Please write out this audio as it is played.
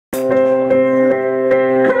Crashed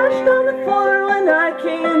on the floor when I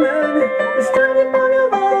came in. This tiny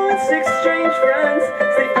bungalow and 6 strange friends.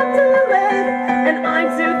 Stay up too late and I'm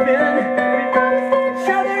too thin. We promised each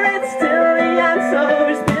other it's till the end. So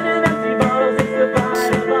we're spinning empty bottles, it's the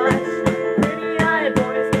five of us. Pretty-eyed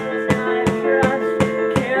boys, girls, night crush.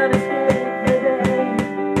 Can't escape the day.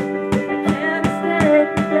 Can't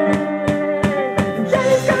escape the day. And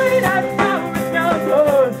Jenny's going out from the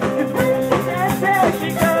snowboard. Cause when she gets there, she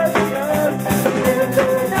goes, she goes. Even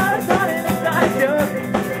though we're not as hot in the side joke,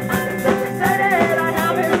 I'm so excited I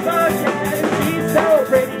have her book. And she's so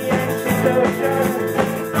pretty and she's so sure.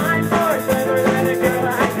 I'm more clever than a girl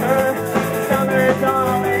like her. Summer's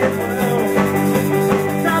always blue.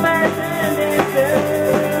 Summer's ending soon.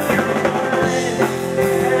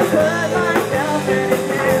 And I put myself in a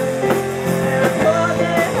can. And I put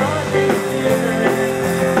it on these shoes.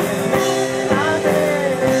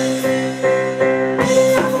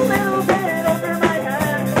 I'm a little bit over my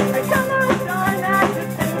head. I got my tongue at the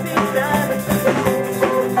things he said. So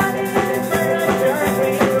funny and for a jerk.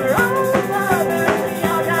 We were all in love and we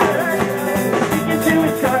all got hurt. Speaking to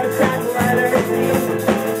his car to track letters.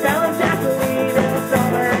 Selling gasoline in the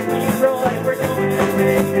summer. He's Roy, we're going to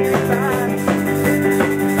make things fast.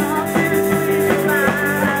 All too sweet to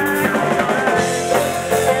last.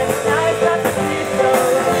 And it's nice not to be so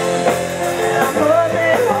alone. And I'm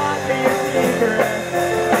holding on for your secret.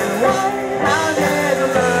 And what I'll never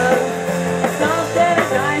learn. Something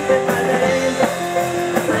nice in my name.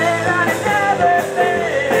 Plan on it never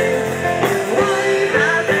fading. And what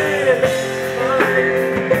I'll never find.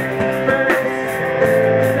 First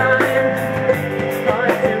time.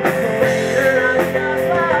 Hard to explain or I got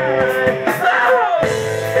blind. Oh!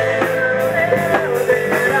 And a little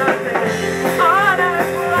bit of pain. On a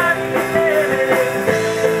bloody day.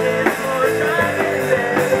 It's more time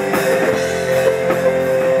than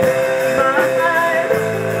my life.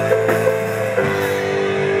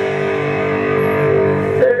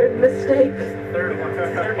 Third mistake. Third one.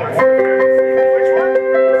 Which one?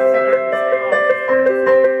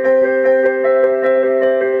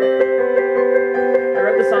 I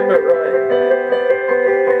wrote the song about Roy.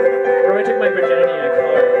 Roy took my virginity in a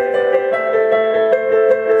car.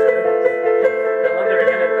 I love never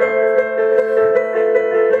get it though.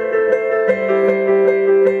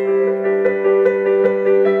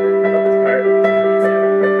 I love this part.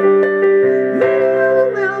 A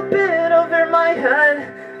little bit over my head.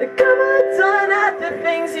 I got my tongue at the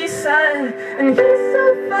things he said. And he's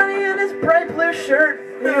so funny in his bright blue shirt.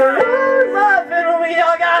 We were all in love and we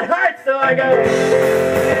all got hurt. So I go.